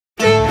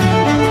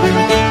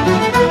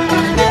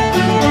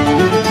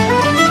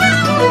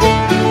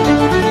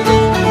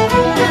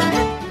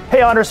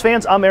Otters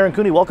fans, I'm Aaron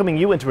Cooney welcoming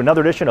you into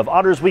another edition of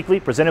Otters Weekly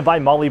presented by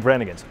Molly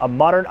Brannigan's, a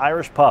modern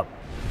Irish pub.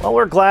 Well,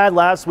 we're glad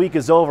last week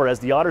is over as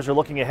the Otters are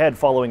looking ahead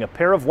following a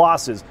pair of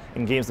losses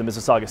in games the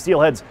Mississauga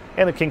Steelheads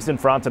and the Kingston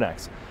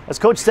Frontenacs. As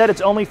Coach said,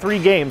 it's only 3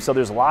 games, so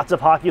there's lots of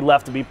hockey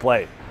left to be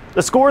played.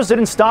 The scores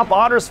didn't stop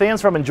Otters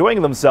fans from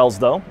enjoying themselves,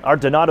 though. Our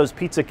Donato's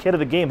Pizza kid of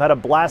the game had a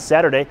blast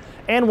Saturday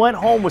and went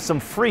home with some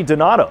free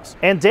Donatos.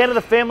 And Dan and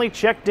the family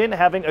checked in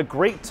having a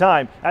great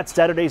time at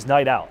Saturday's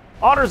night out.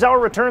 Otters Hour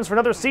returns for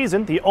another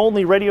season, the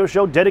only radio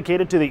show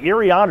dedicated to the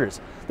Erie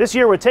Otters. This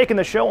year we're taking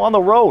the show on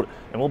the road,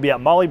 and we'll be at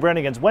Molly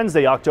Brannigan's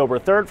Wednesday, October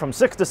 3rd from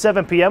 6 to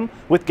 7 p.m.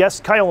 with guests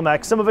Kyle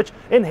Maximovich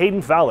and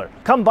Hayden Fowler.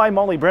 Come by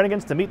Molly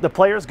Brannigan's to meet the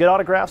players, get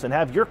autographs, and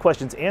have your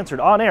questions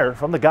answered on air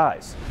from the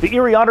guys. The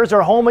Erie Otters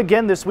are home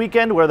again this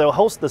weekend, where they'll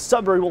host the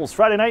Sudbury Wolves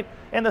Friday night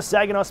and the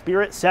Saginaw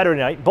Spirit Saturday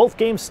night, both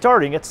games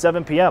starting at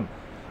 7 p.m.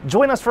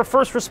 Join us for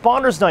First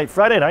Responders Night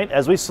Friday night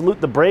as we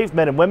salute the brave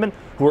men and women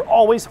who are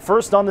always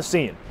first on the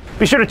scene.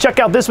 Be sure to check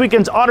out this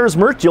weekend's Otters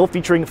merch deal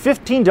featuring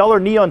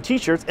 $15 neon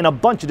t-shirts in a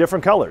bunch of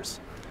different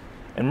colors.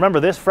 And remember,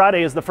 this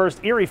Friday is the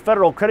first Erie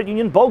Federal Credit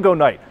Union BOGO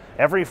night.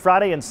 Every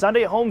Friday and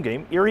Sunday home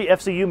game, Erie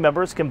FCU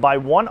members can buy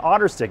 1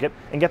 Otters ticket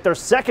and get their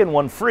second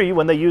one free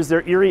when they use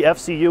their Erie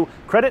FCU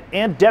credit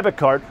and debit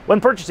card.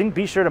 When purchasing,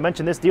 be sure to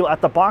mention this deal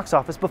at the box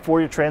office before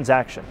your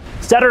transaction.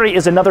 Saturday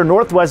is another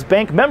Northwest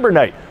Bank member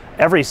night.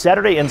 Every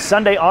Saturday and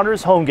Sunday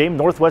Otters home game,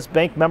 Northwest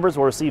Bank members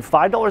will receive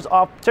 $5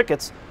 off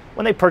tickets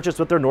when they purchase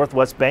with their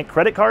Northwest Bank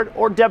credit card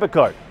or debit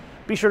card.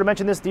 Be sure to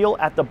mention this deal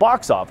at the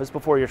box office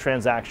before your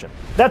transaction.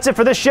 That's it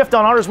for this shift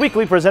on Otters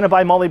Weekly presented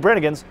by Molly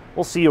Brannigan's.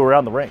 We'll see you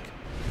around the rink.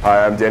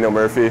 Hi, I'm Daniel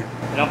Murphy.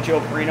 And I'm Joe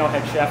Perino,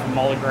 head chef of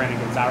Molly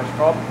Brannigan's Irish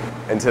Pub.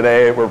 And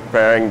today we're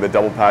preparing the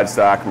double pad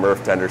stack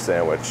Murph tender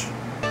sandwich.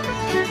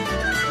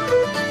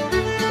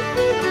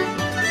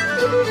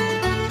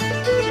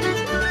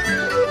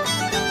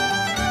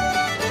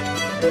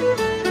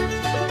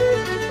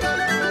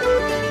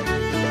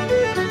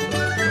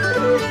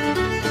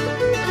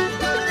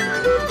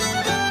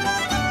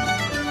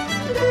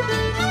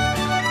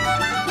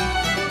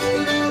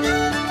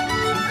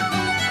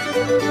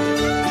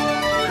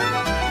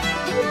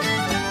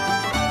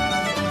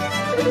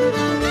 Thank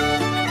you.